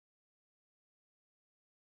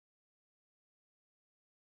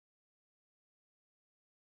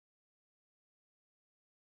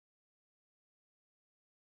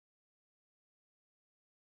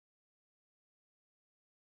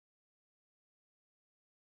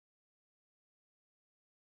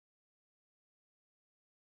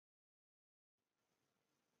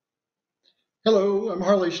Hello, I'm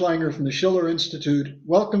Harley Schlanger from the Schiller Institute.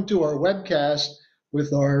 Welcome to our webcast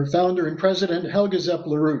with our founder and president, Helga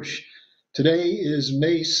LaRouche. Today is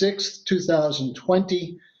May 6th,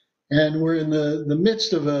 2020, and we're in the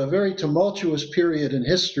midst of a very tumultuous period in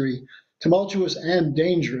history, tumultuous and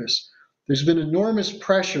dangerous. There's been enormous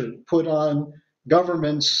pressure put on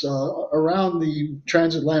governments around the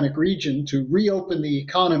transatlantic region to reopen the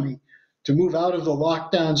economy, to move out of the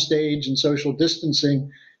lockdown stage and social distancing,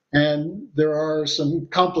 and there are some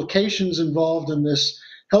complications involved in this.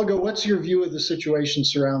 Helga, what's your view of the situation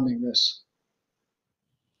surrounding this?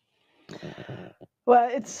 Well,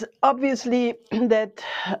 it's obviously that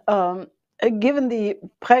given the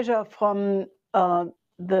pressure from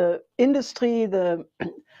the industry, the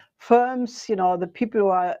firms, the people who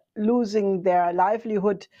are losing their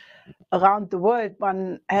livelihood around the world,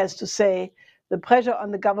 one has to say the pressure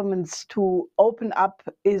on the governments to open up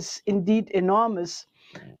is indeed enormous.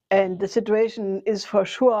 And the situation is for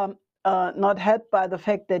sure not helped by the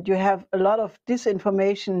fact that you have a lot of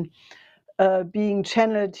disinformation being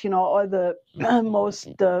channeled, all the most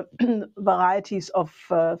varieties of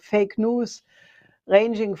fake news,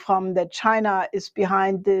 ranging from that China is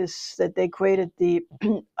behind this, that they created the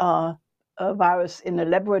virus in a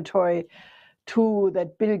laboratory, to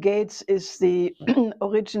that Bill Gates is the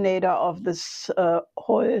originator of this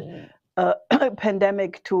whole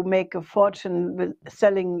pandemic to make a fortune with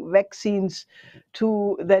selling vaccines,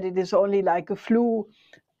 to that it is only like a flu.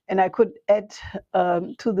 And I could add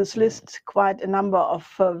to this list quite a number of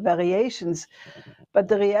variations. But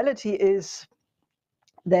the reality is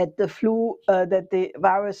that the flu, that the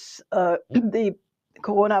virus, the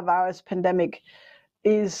coronavirus pandemic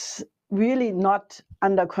is really not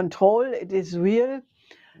under control. It is real.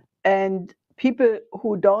 And people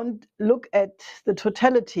who don't look at the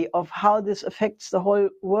totality of how this affects the whole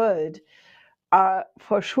world are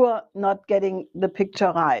for sure not getting the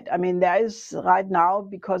picture right. I mean, there is right now,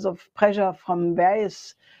 because of pressure from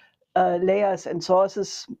various layers and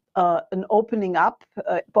sources, an opening up,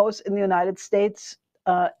 both in the United States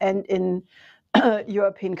and in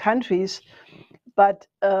European countries. But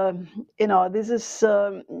this is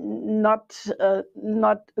not a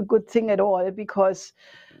good thing at all, because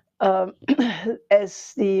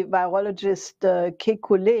as the virologist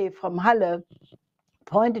Kekulé from Halle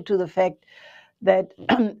pointed to the fact that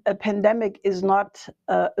a pandemic is not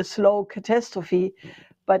a slow catastrophe,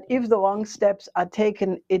 but if the wrong steps are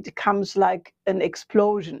taken, it comes like an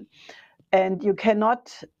explosion. And you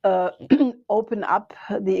cannot open up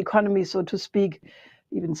the economy, so to speak,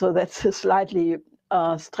 even so that's a slightly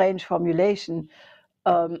strange formulation,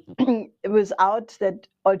 without that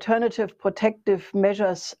alternative protective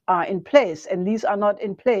measures are in place. And these are not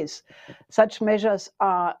in place. Such measures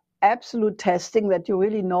are absolute testing, that you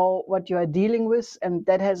really know what you are dealing with, and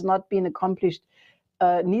that has not been accomplished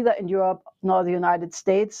neither in Europe nor the United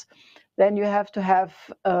States. Then you have to have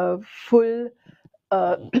full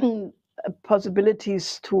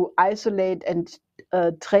possibilities to isolate and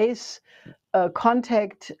trace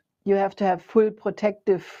contact. You have to have full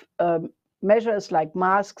protective measures like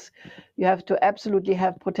masks. You have to absolutely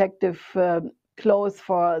have protective clothes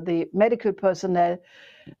for the medical personnel.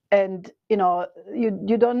 And you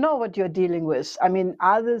don't know what you're dealing with. I mean,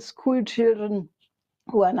 are the school children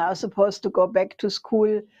who are now supposed to go back to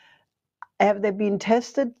school, have they been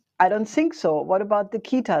tested? I don't think so. What about the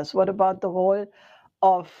kitas? What about the role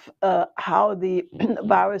of how the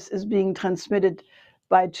virus is being transmitted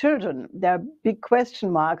by children? There are big question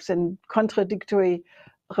marks, and contradictory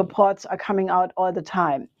reports are coming out all the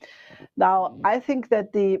time. Now, I think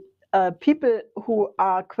that the people who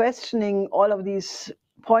are questioning all of these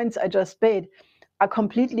points I just made are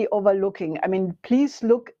completely overlooking. I mean, please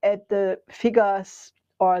look at the figures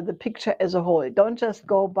or the picture as a whole. Don't just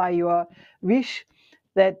go by your wish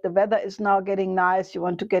that the weather is now getting nice, you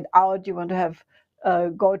want to get out, you want to have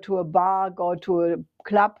go to a bar, go to a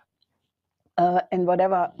club, and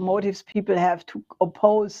whatever motives people have to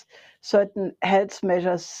oppose certain health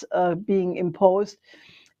measures being imposed.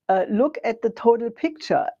 Look at the total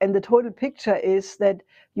picture. And the total picture is that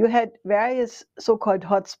you had various so-called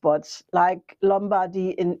hotspots, like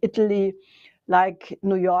Lombardy in Italy, like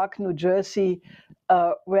New York, New Jersey,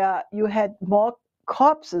 where you had more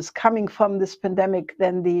corpses coming from this pandemic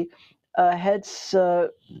than the health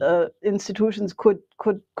institutions could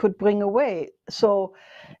bring away. So,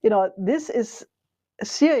 this is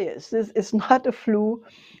serious. This is not a flu,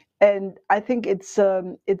 and I think it's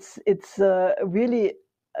really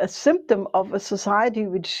a symptom of a society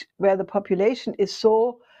where the population is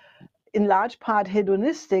so, in large part,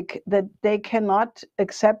 hedonistic, that they cannot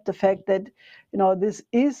accept the fact that this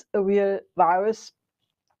is a real virus,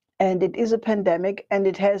 And it is a pandemic, and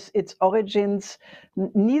it has its origins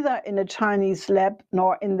neither in a Chinese lab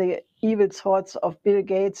nor in the evil thoughts of Bill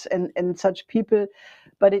Gates and such people,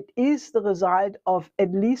 but it is the result of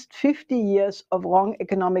at least 50 years of wrong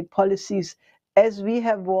economic policies, as we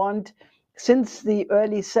have warned since the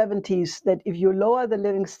early 70s, that if you lower the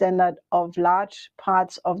living standard of large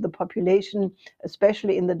parts of the population,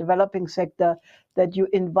 especially in the developing sector, that you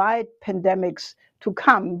invite pandemics to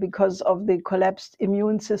come because of the collapsed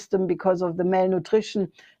immune system, because of the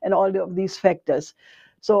malnutrition, and all of these factors.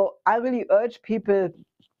 So I really urge people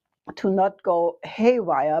to not go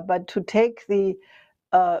haywire, but to take the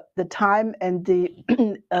time and the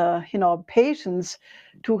patience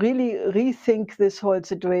to really rethink this whole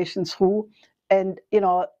situation through. And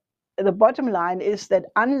the bottom line is that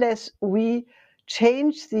unless we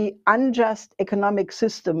change the unjust economic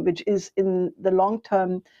system, which is in the long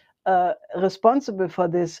term responsible for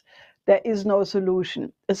this, there is no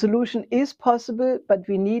solution. A solution is possible, but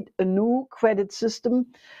we need a new credit system.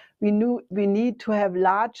 We need to have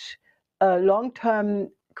large long-term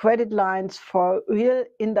credit lines for real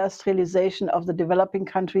industrialization of the developing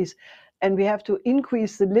countries. And we have to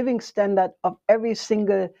increase the living standard of every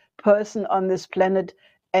single person on this planet.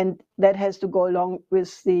 And that has to go along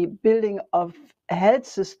with the building of a health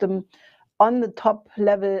system on the top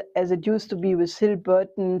level, as it used to be with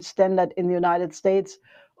Hill-Burton standard in the United States,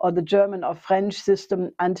 or the German or French system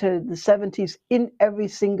until the 70s in every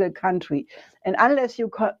single country. And unless you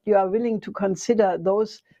are willing to consider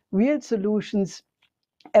those real solutions,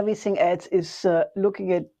 everything else is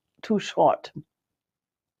looking at too short.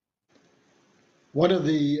 One of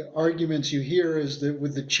the arguments you hear is that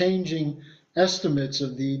with the changing estimates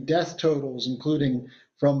of the death totals, including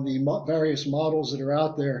from the various models that are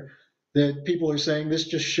out there, that people are saying this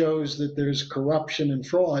just shows that there's corruption and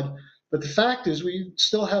fraud. But the fact is, we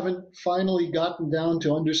still haven't finally gotten down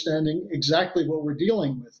to understanding exactly what we're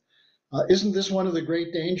dealing with. Isn't this one of the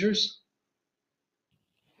great dangers?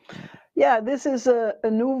 Yeah, this is a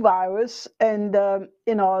new virus, and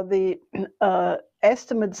the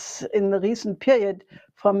estimates in the recent period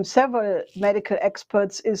from several medical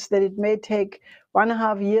experts is that it may take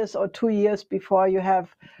 1.5 years or 2 years before you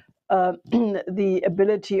have the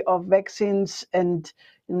ability of vaccines, and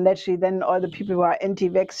naturally then all the people who are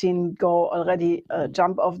anti-vaccine go already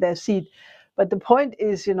jump off their seat. But the point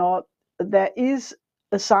is, there is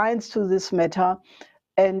a science to this matter.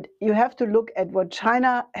 And you have to look at what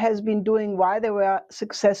China has been doing, why they were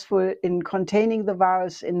successful in containing the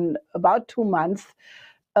virus in about 2 months,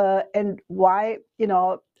 and why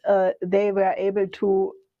they were able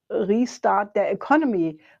to restart their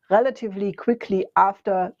economy relatively quickly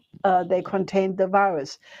after they contained the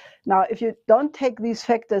virus. Now, if you don't take these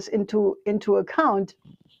factors into account,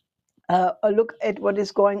 look at what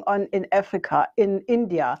is going on in Africa, in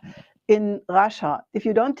India, in Russia. If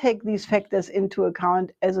you don't take these factors into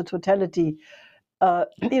account as a totality,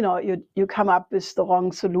 you come up with the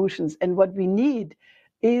wrong solutions. And what we need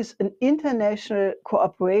is an international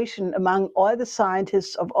cooperation among all the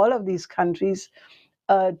scientists of all of these countries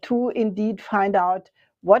to indeed find out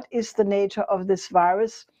what is the nature of this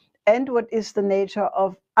virus and what is the nature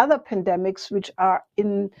of other pandemics which are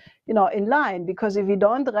in line. Because if we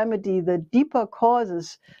don't remedy the deeper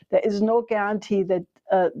causes, there is no guarantee that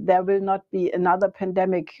there will not be another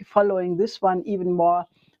pandemic following this one, even more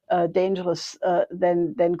dangerous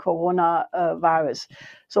than coronavirus.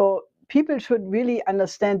 So people should really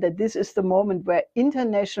understand that this is the moment where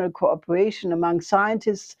international cooperation among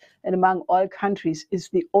scientists and among all countries is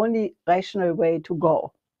the only rational way to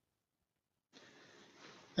go.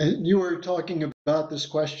 And you were talking about this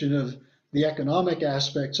question of the economic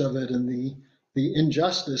aspects of it and the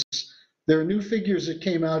injustice. There are new figures that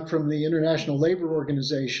came out from the International Labor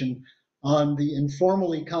Organization on the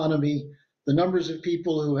informal economy, the numbers of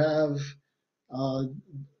people who have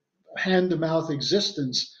hand-to-mouth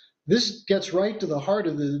existence. This gets right to the heart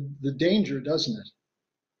of the danger, doesn't it?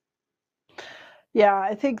 Yeah,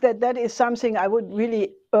 I think that is something I would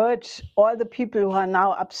really urge all the people who are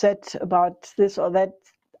now upset about this or that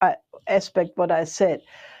aspect, what I said.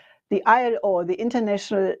 The ILO, the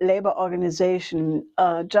International Labor Organization,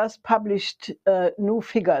 just published new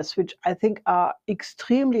figures, which I think are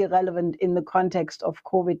extremely relevant in the context of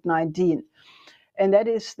COVID-19. And that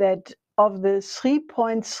is that of the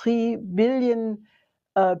 3.3 billion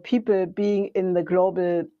people being in the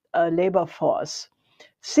global labor force,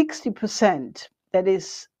 60%, that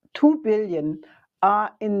is 2 billion,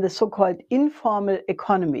 are in the so-called informal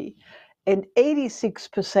economy. And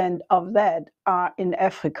 86% of that are in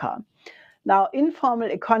Africa. Now,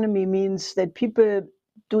 informal economy means that people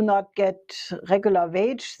do not get regular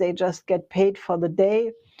wage, they just get paid for the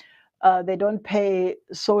day. They don't pay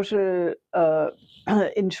social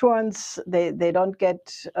insurance. They don't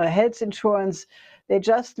get health insurance. They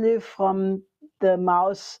just live from the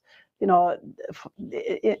mouth,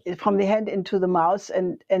 from the hand into the mouth.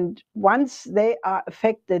 And once they are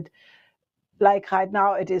affected, like right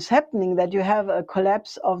now it is happening, that you have a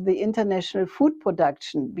collapse of the international food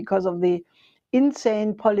production because of the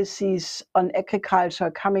insane policies on agriculture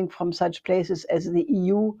coming from such places as the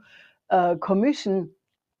EU Commission,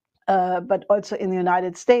 but also in the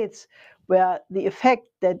United States, where the effect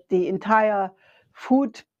that the entire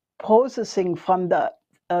food processing from the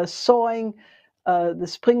sowing, the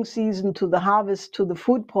spring season to the harvest to the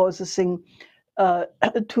food processing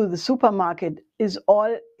to the supermarket is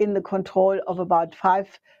all in the control of about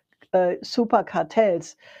 5 super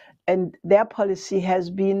cartels. And their policy has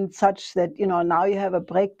been such that, now you have a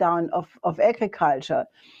breakdown of agriculture.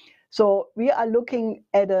 So we are looking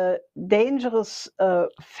at a dangerous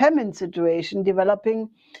famine situation developing.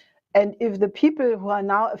 And if the people who are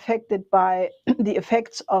now affected by the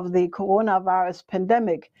effects of the coronavirus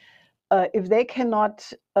pandemic, if they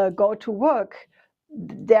cannot go to work,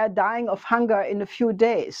 they're dying of hunger in a few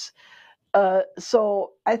days.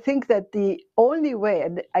 So I think that the only way,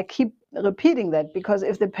 and I keep repeating that, because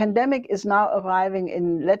if the pandemic is now arriving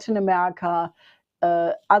in Latin America,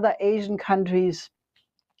 other Asian countries,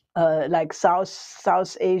 like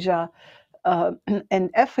South Asia and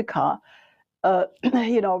Africa,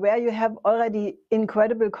 where you have already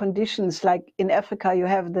incredible conditions, like in Africa, you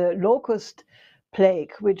have the locust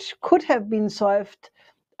plague, which could have been solved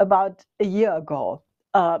about a year ago.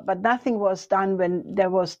 But nothing was done when there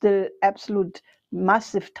was still absolute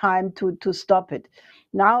massive time to stop it.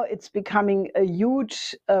 Now it's becoming a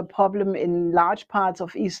huge problem in large parts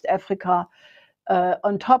of East Africa,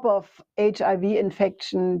 on top of HIV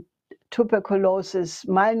infection, tuberculosis,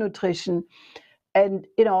 malnutrition. And,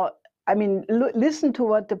 listen to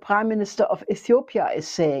what the Prime Minister of Ethiopia is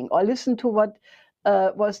saying, or listen to what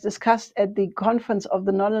was discussed at the conference of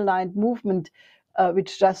the non-aligned movement,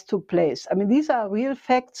 which just took place. I mean, these are real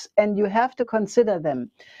facts, and you have to consider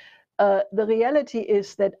them. The reality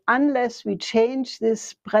is that unless we change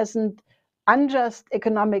this present unjust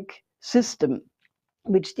economic system,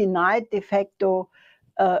 which denied de facto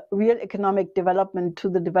real economic development to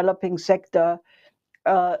the developing sector,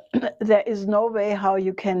 there is no way how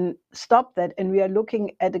you can stop that, and we are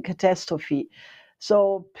looking at a catastrophe.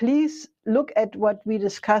 So please look at what we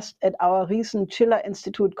discussed at our recent Schiller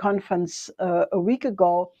Institute conference a week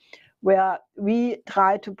ago, where we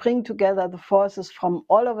try to bring together the forces from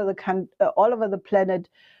all over the planet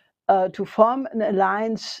to form an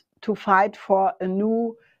alliance to fight for a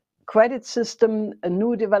new credit system, a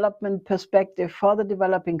new development perspective for the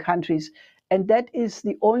developing countries. And that is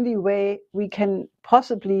the only way we can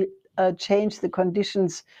possibly change the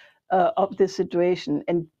conditions of this situation.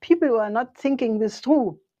 And people who are not thinking this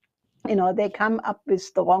through, they come up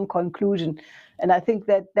with the wrong conclusion. And I think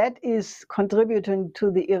that is contributing to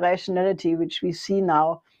the irrationality which we see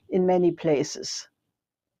now in many places.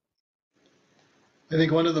 I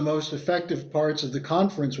think one of the most effective parts of the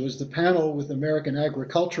conference was the panel with American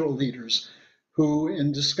agricultural leaders who,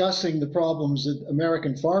 in discussing the problems that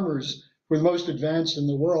American farmers, who are the most advanced in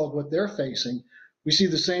the world, what they're facing, we see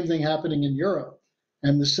the same thing happening in Europe,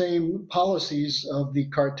 and the same policies of the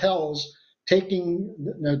cartels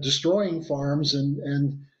destroying farms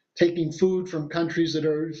and taking food from countries that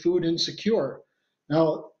are food insecure.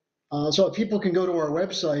 Now, so if people can go to our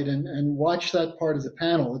website and watch that part of the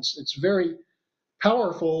panel, it's very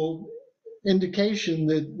powerful indication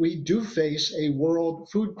that we do face a world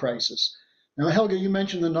food crisis. Now, Helga, you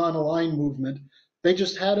mentioned the non-aligned movement. They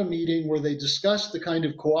just had a meeting where they discussed the kind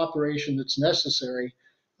of cooperation that's necessary.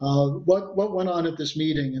 What went on at this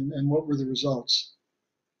meeting, and what were the results?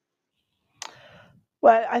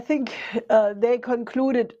 Well, I think they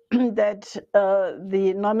concluded that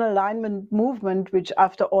the non-alignment movement, which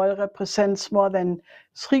after all represents more than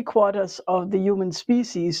 3/4 of the human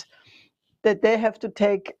species, that they have to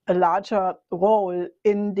take a larger role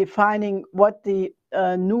in defining what the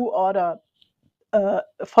new order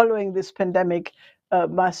following this pandemic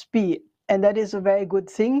must be. And that is a very good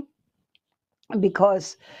thing,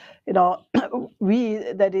 because,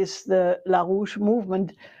 that is the LaRouche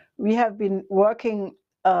movement, we have been working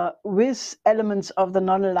with elements of the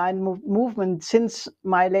non-aligned movement since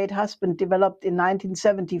my late husband developed in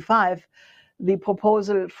 1975 the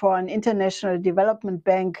proposal for an international development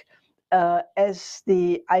bank as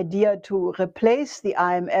the idea to replace the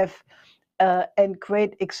IMF and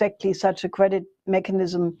create exactly such a credit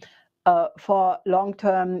mechanism for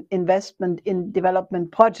long-term investment in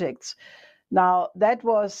development projects. Now, that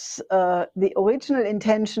was the original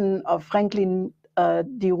intention of Franklin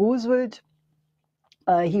D. Roosevelt.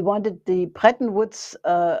 He wanted the Bretton Woods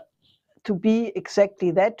to be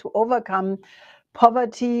exactly that, to overcome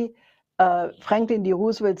poverty. Franklin D.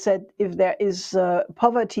 Roosevelt said, if there is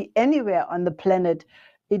poverty anywhere on the planet,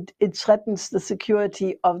 it threatens the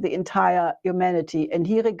security of the entire humanity. And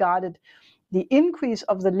he regarded the increase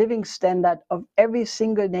of the living standard of every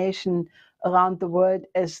single nation around the world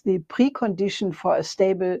as the precondition for a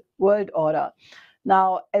stable world order.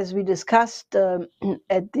 Now, as we discussed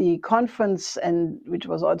at the conference, and which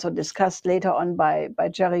was also discussed later on by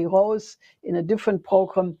Jerry Rose in a different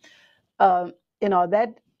program,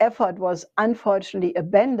 that effort was unfortunately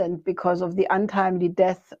abandoned because of the untimely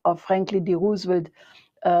death of Franklin D. Roosevelt,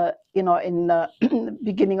 in the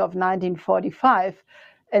beginning of 1945.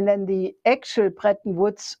 And then the actual Bretton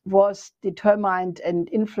Woods was determined and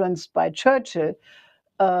influenced by Churchill.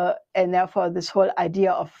 And therefore, this whole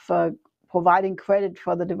idea of providing credit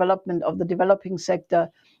for the development of the developing sector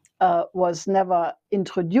was never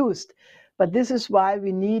introduced. But this is why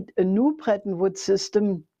we need a new Bretton Woods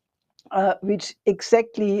system, which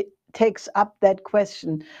exactly takes up that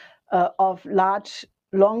question of large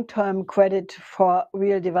long-term credit for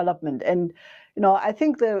real development. And I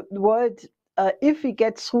think the world, if we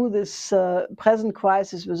get through this present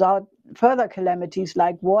crisis without further calamities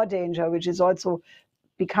like war danger, which is also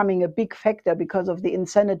becoming a big factor because of the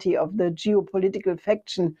insanity of the geopolitical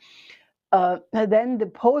faction,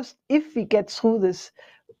 then if we get through this,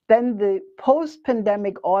 then the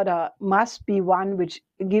post-pandemic order must be one which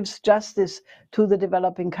gives justice to the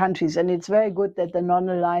developing countries. And it's very good that the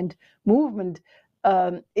non-aligned movement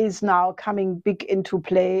is now coming big into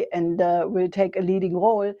play and will take a leading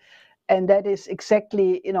role. And that is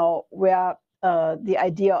exactly, where the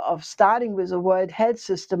idea of starting with a World Health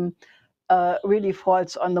System really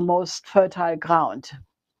falls on the most fertile ground.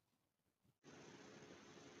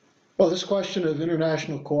 Well, this question of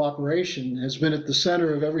international cooperation has been at the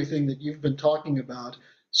center of everything that you've been talking about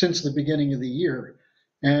since the beginning of the year.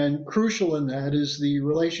 And crucial in that is the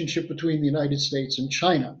relationship between the United States and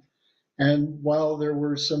China. And while there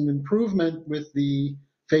were some improvement with the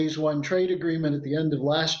Phase 1 trade agreement at the end of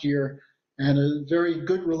last year and a very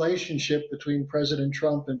good relationship between President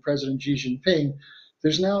Trump and President Xi Jinping,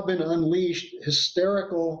 there's now been unleashed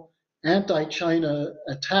hysterical anti-China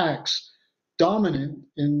attacks dominant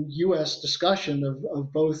in US discussion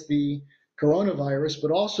of both the coronavirus,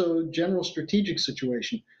 but also general strategic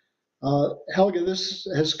situation. Helga, this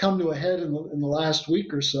has come to a head in the last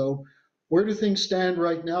week or so. Where do things stand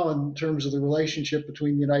right now in terms of the relationship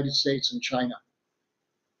between the United States and China?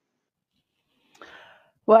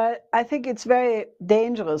 Well, I think it's very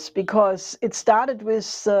dangerous because it started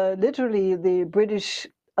with literally the British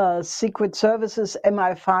secret services,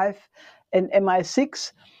 MI5 and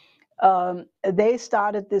MI6. They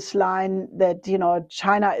started this line that,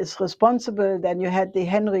 China is responsible. Then you had the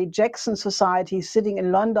Henry Jackson Society sitting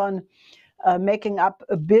in London, making up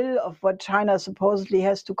a bill of what China supposedly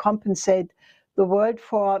has to compensate the world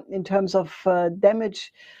for in terms of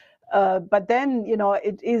damage. But then,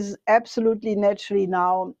 it is absolutely naturally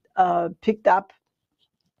now picked up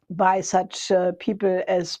by such people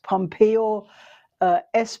as Pompeo,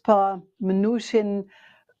 Esper, Mnuchin,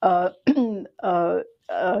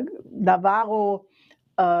 Navarro,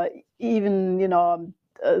 even,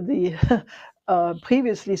 the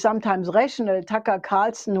previously sometimes rational Tucker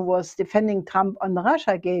Carlson, who was defending Trump on the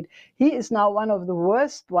Russiagate. He is now one of the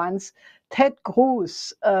worst ones. Ted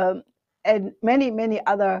Cruz and many, many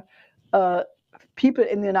other people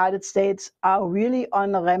in the United States are really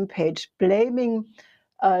on a rampage, blaming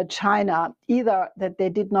China, either that they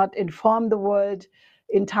did not inform the world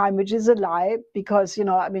in time, which is a lie, because,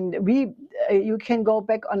 you can go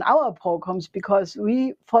back on our programs because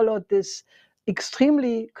we followed this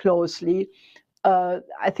extremely closely.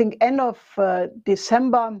 I think end of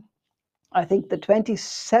December, I think the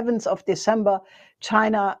 27th of December,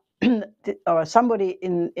 China or somebody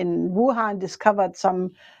in Wuhan discovered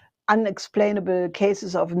some unexplainable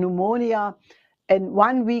cases of pneumonia. And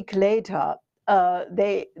 1 week later,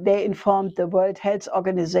 they informed the World Health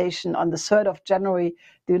Organization on the 3rd of January,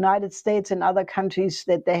 the United States and other countries,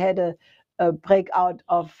 that they had a breakout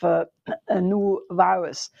of a new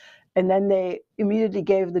virus. And then they immediately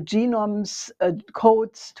gave the genomes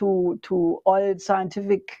codes to all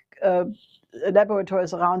scientific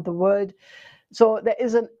laboratories around the world. So there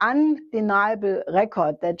is an undeniable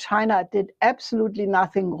record that China did absolutely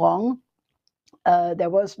nothing wrong. There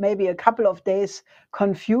was maybe a couple of days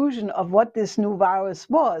confusion of what this new virus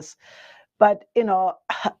was. But, we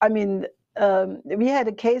had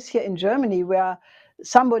a case here in Germany where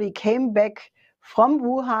somebody came back from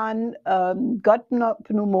Wuhan, got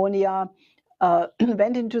pneumonia,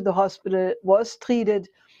 went into the hospital, was treated,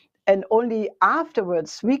 and only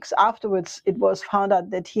afterwards, weeks afterwards, it was found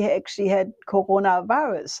out that he actually had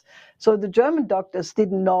coronavirus. So the German doctors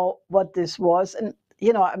didn't know what this was. And,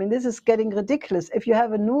 I mean, this is getting ridiculous. If you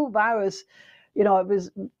have a new virus,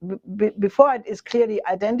 before it is clearly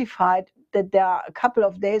identified, that there are a couple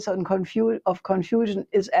of days of confusion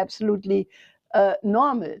is absolutely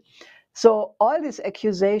normal. So all this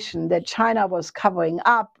accusation that China was covering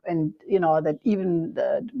up, and that even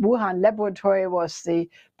the Wuhan laboratory was the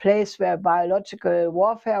place where biological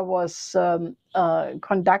warfare was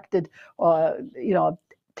conducted, or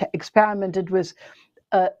experimented with,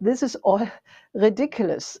 this is all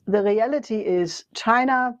ridiculous. The reality is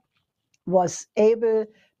China was able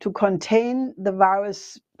to contain the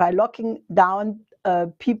virus by locking down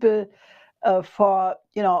people for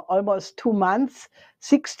almost 2 months,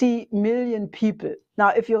 60 million people. Now,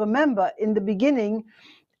 if you remember, in the beginning,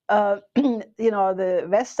 the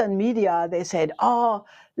Western media, they said, "Oh,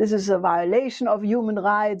 this is a violation of human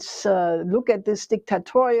rights. Look at this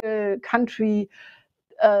dictatorial country."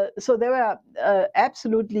 So they were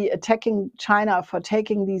absolutely attacking China for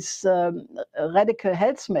taking these radical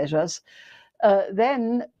health measures.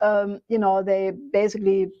 Then, they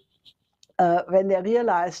basically, when they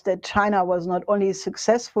realized that China was not only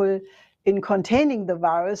successful in containing the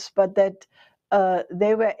virus, but that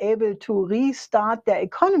they were able to restart their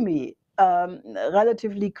economy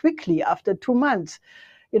relatively quickly after 2 months,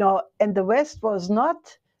 and the West was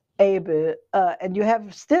not able, and you have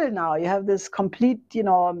this complete,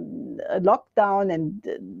 lockdown, and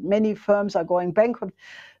many firms are going bankrupt.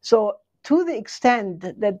 So to the extent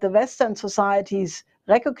that the Western societies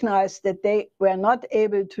recognized that they were not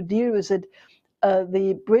able to deal with it,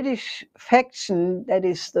 the British faction, that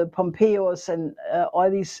is the Pompeos and all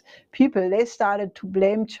these people, they started to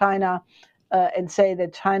blame China and say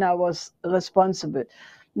that China was responsible.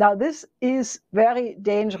 Now, this is very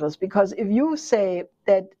dangerous, because if you say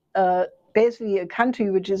that basically a country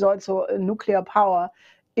which is also a nuclear power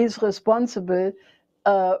is responsible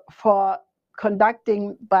for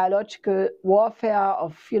conducting biological warfare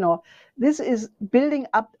this is building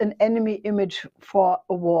up an enemy image for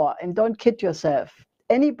a war. And don't kid yourself.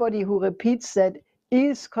 Anybody who repeats that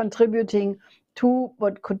is contributing to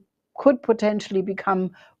what could potentially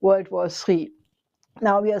become World War III.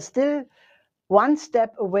 Now, we are still one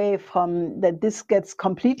step away from that this gets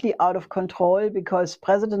completely out of control, because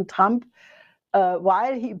President Trump,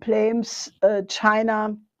 while he blames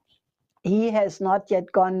China, he has not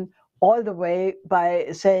yet gone all the way by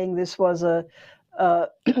saying this was an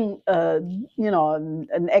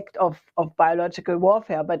act of biological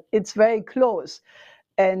warfare, but it's very close.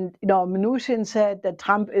 And Mnuchin said that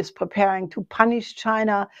Trump is preparing to punish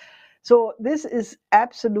China. So this is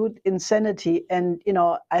absolute insanity. And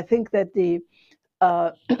I think that this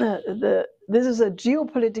is a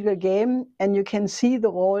geopolitical game, and you can see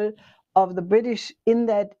the role of the British in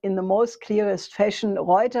that in the most clearest fashion.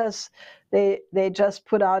 Reuters, they just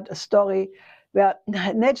put out a story where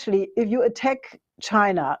naturally, if you attack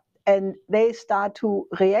China and they start to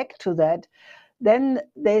react to that, then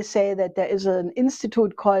they say that there is an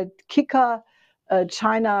institute called KICA,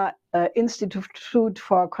 China Institute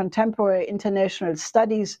for Contemporary International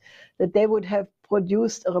Studies, that they would have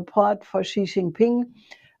produced a report for Xi Jinping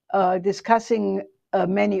discussing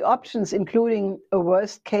many options, including a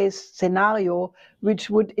worst case scenario, which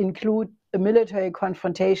would include a military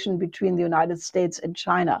confrontation between the United States and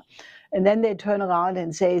China. And then they turn around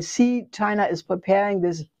and say, see, China is preparing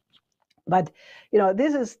this. But,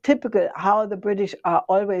 this is typical how the British are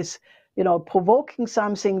always, provoking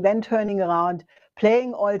something, then turning around,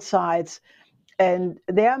 playing all sides. And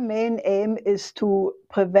their main aim is to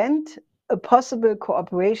prevent a possible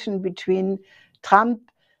cooperation between Trump,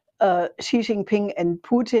 Xi Jinping, and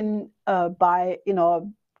Putin by,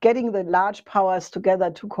 getting the large powers together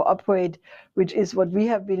to cooperate, which is what we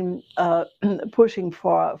have been pushing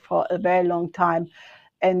for a very long time.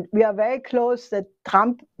 And we are very close that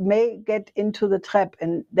Trump may get into the trap,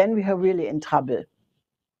 and then we are really in trouble.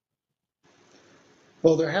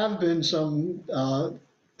 Well, there have been some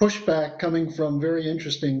pushback coming from very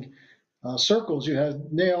interesting circles. You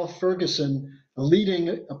had Niall Ferguson, a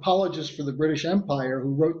leading apologist for the British Empire,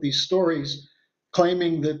 who wrote these stories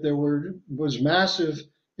claiming that there was massive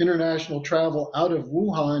international travel out of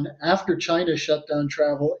Wuhan after China shut down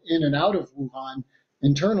travel in and out of Wuhan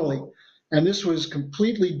internally. And this was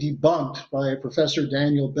completely debunked by Professor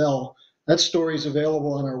Daniel Bell. That story is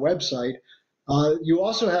available on our website. You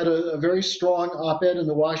also had a very strong op-ed in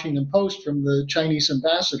the Washington Post from the Chinese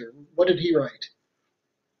ambassador. What did he write?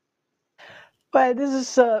 Well, this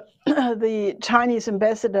is the Chinese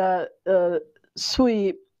ambassador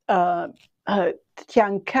Sui uh,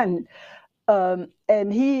 Tianken,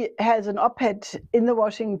 and he has an op-ed in the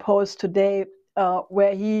Washington Post today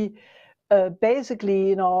where he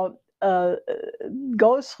basically,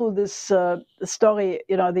 goes through this story,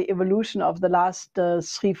 the evolution of the last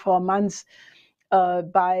 3-4 months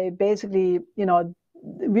by basically,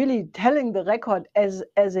 really telling the record as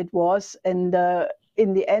it was, and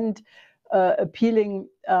in the end, appealing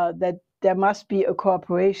that there must be a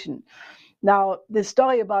cooperation. Now, the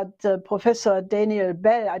story about Professor Daniel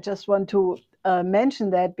Bell, I just want to mention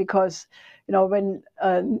that because, when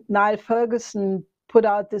Niall Ferguson put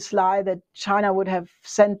out this lie that China would have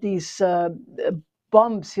sent these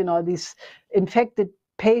bombs, these infected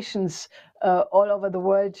patients all over the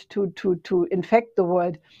world to infect the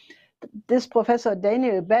world. This Professor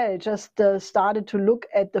Daniel Bell just started to look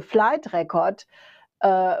at the flight record,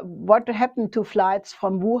 what happened to flights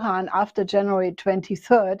from Wuhan after January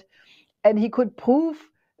 23rd, and he could prove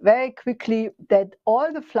very quickly that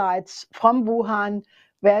all the flights from Wuhan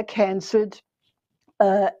were cancelled,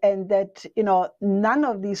 and that none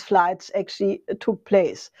of these flights actually took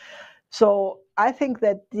place. So I think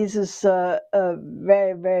that this is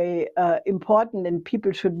very, very important, and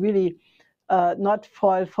people should really not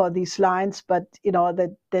fall for these lines, but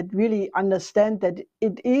that really understand that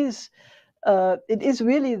it is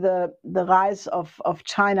really the rise of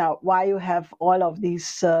China, why you have all of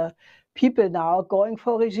these people now going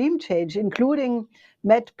for regime change, including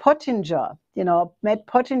Matt Pottinger. Matt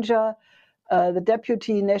Pottinger, the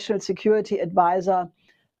Deputy National Security Advisor,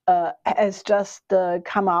 has just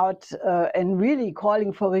come out and really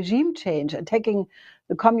calling for regime change, attacking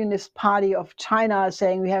the Communist Party of China,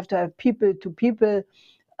 saying we have to have people-to-people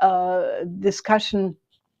discussion,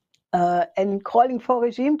 and calling for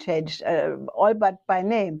regime change, all but by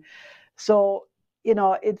name. So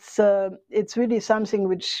it's really something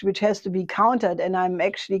which has to be countered, and I'm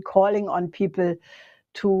actually calling on people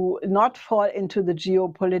to not fall into the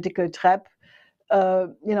geopolitical trap.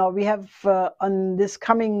 We have on this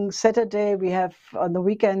coming Saturday, we have on the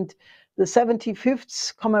weekend the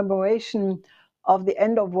 75th commemoration of the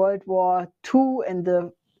end of World War II and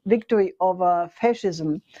the victory over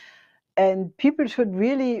fascism. And people should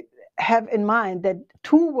really have in mind that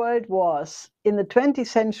 2 world wars in the 20th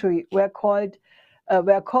century were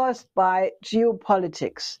caused by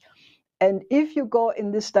geopolitics. And if you go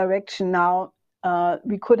in this direction now,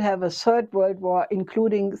 we could have a 3rd world war,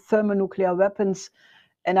 including thermonuclear weapons.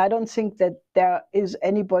 And I don't think that there is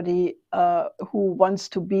anybody who wants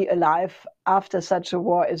to be alive after such a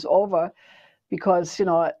war is over, because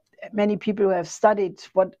many people who have studied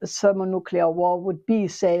what a thermonuclear war would be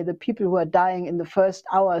say the people who are dying in the first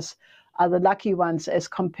hours are the lucky ones as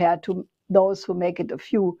compared to those who make it a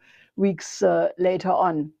few weeks later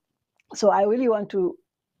on. So I really want to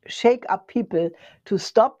shake up people to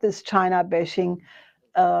stop this China bashing,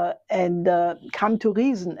 and come to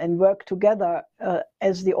reason and work together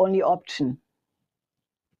as the only option.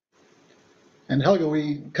 And Helga,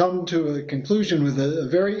 we come to a conclusion with a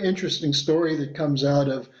very interesting story that comes out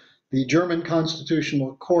of the German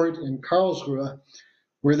Constitutional Court in Karlsruhe,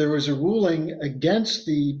 where there was a ruling against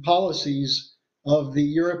the policies of the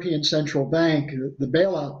European Central Bank, the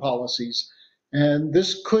bailout policies. And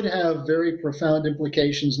this could have very profound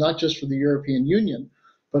implications, not just for the European Union,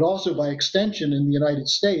 but also by extension in the United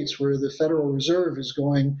States, where the Federal Reserve is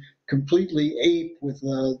going completely ape with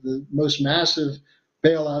the most massive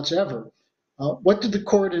bailouts ever. What did the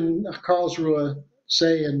court in Karlsruhe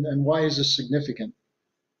say, and why is this significant?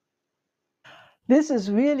 This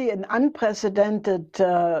is really an unprecedented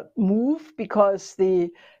move, because the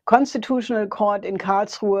Constitutional Court in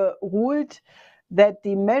Karlsruhe ruled that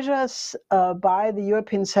the measures by the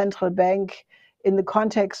European Central Bank in the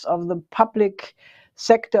context of the public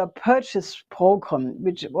sector purchase program,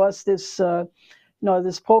 which was this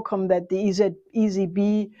this program that the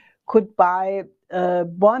ECB could buy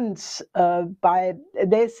bonds by,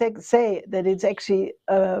 they say that it's actually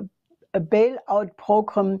a bailout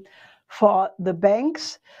program for the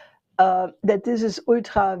banks, that this is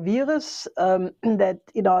ultra vires, that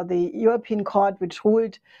the European Court, which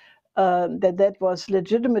ruled that was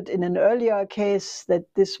legitimate in an earlier case, that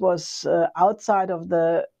this was outside of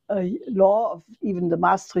the law of even the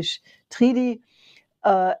Maastricht Treaty,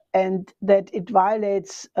 and that it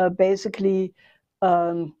violates basically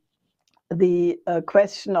the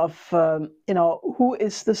question of who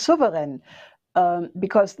is the sovereign,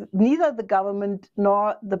 because neither the government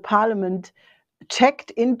nor the parliament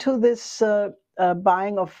checked into this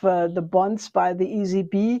buying of the bonds by the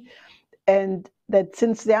ECB, and that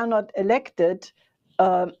since they are not elected,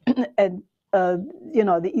 and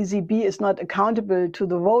the ECB is not accountable to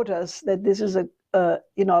the voters, that this is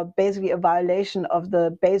basically a violation of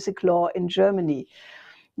the basic law in Germany.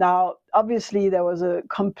 Now, obviously, there was a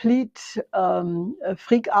complete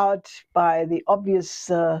freak out by the obvious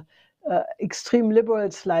extreme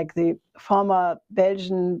liberals like the former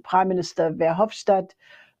Belgian Prime Minister Verhofstadt,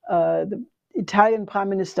 the Italian Prime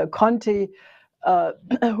Minister Conte,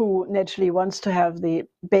 who naturally wants to have the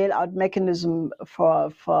bailout mechanism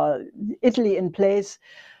for Italy in place.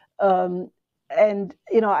 And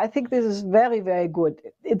I think this is very, very good.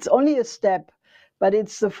 It's only a step, but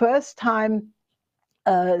it's the first time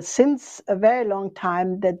since a very long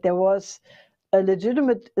time that there was a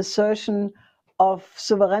legitimate assertion of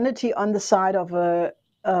sovereignty on the side of a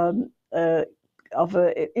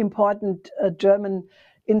important German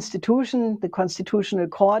institution, the Constitutional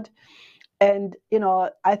Court. And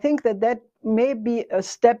I think that may be a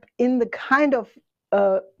step in the kind of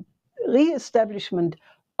re-establishment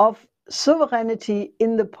of sovereignty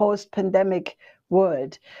in the post-pandemic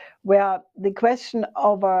world, where the question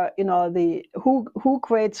over the who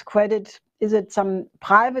creates credit, is it some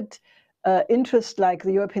private interest like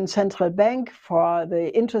the European Central Bank for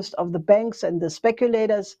the interest of the banks and the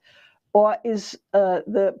speculators, or is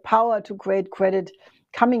the power to create credit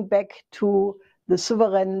coming back to the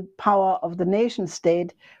sovereign power of the nation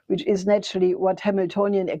state, which is naturally what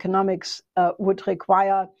Hamiltonian economics would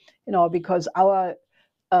require, because our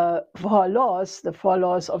four laws, the four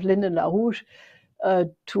laws of Lyndon LaRouche,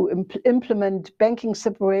 to implement banking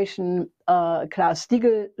separation,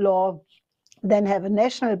 Glass-Steagall law, then have a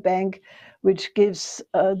national bank which gives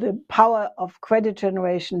the power of credit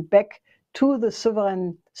generation back to the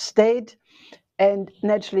sovereign state, and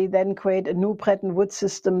naturally then create a new Bretton Woods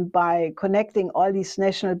system by connecting all these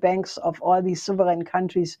national banks of all these sovereign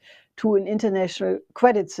countries to an international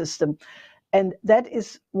credit system. And that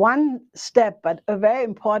is one step, but a very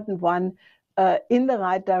important one in the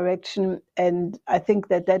right direction. And I think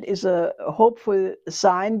that is a hopeful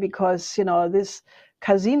sign, because, this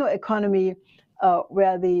casino economy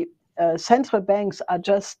where the central banks are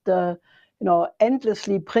just,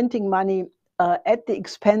 endlessly printing money at the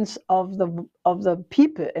expense of the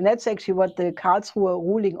people. And that's actually what the Karlsruhe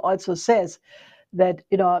ruling also says, that,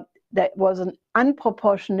 that was an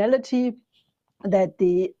unproportionality, that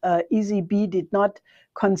the ECB did not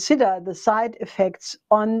consider the side effects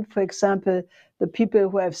on, for example, the people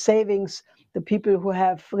who have savings, the people who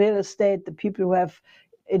have real estate, the people who have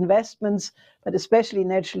investments, but especially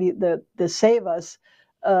naturally the savers,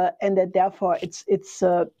 and that therefore it's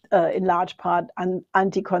in large part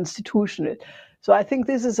anti-constitutional. So I think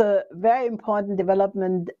this is a very important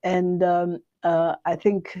development, and I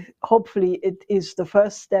think hopefully it is the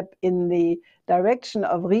first step in the direction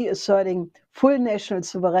of reasserting full national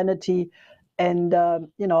sovereignty and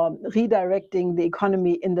redirecting the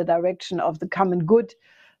economy in the direction of the common good,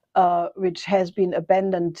 which has been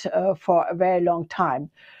abandoned for a very long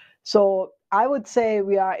time. So I would say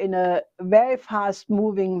we are in a very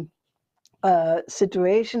fast-moving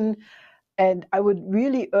situation, and I would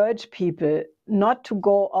really urge people not to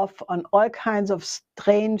go off on all kinds of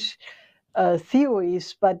strange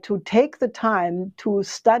theories, but to take the time to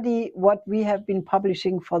study what we have been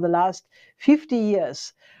publishing for the last 50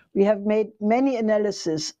 years. We have made many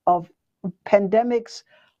analyses of pandemics,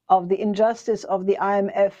 of the injustice of the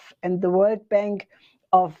IMF and the World Bank,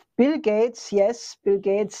 of Bill Gates. Yes, Bill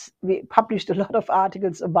Gates, we published a lot of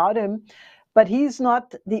articles about him, but he's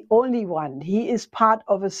not the only one. He is part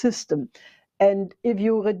of a system. And if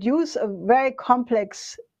you reduce a very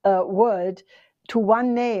complex world to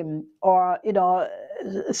one name, or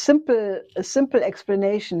a simple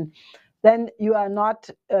explanation, then you are not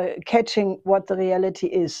catching what the reality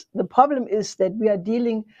is. The problem is that we are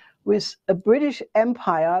dealing with a British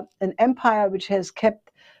empire, an empire which has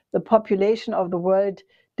kept the population of the world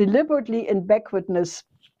deliberately in backwardness,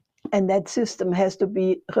 and that system has to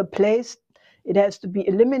be replaced. It has to be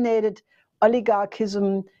eliminated.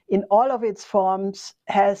 Oligarchism in all of its forms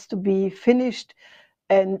has to be finished.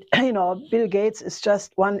 And Bill Gates is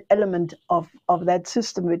just one element of that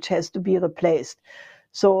system which has to be replaced.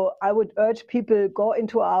 So I would urge people, go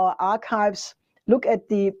into our archives, look at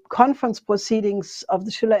the conference proceedings of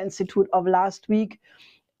the Schiller Institute of last week,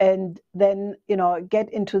 and then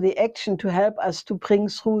get into the action to help us to bring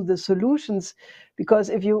through the solutions. Because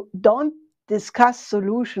if you don't discuss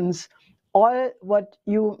solutions, all what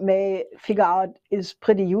you may figure out is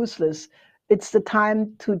pretty useless. It's the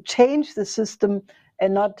time to change the system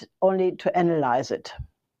and not only to analyze it.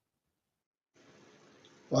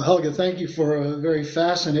 Well, Helga, thank you for a very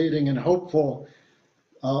fascinating and hopeful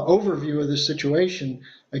overview of the situation.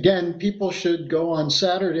 Again, people should go on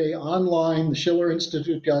Saturday online,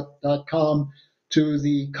 theschillerinstitute.com, to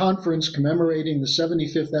the conference commemorating the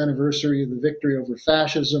 75th anniversary of the victory over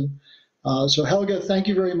fascism. So Helga, thank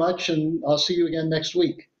you very much, and I'll see you again next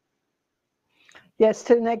week. Yes,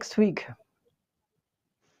 till next week.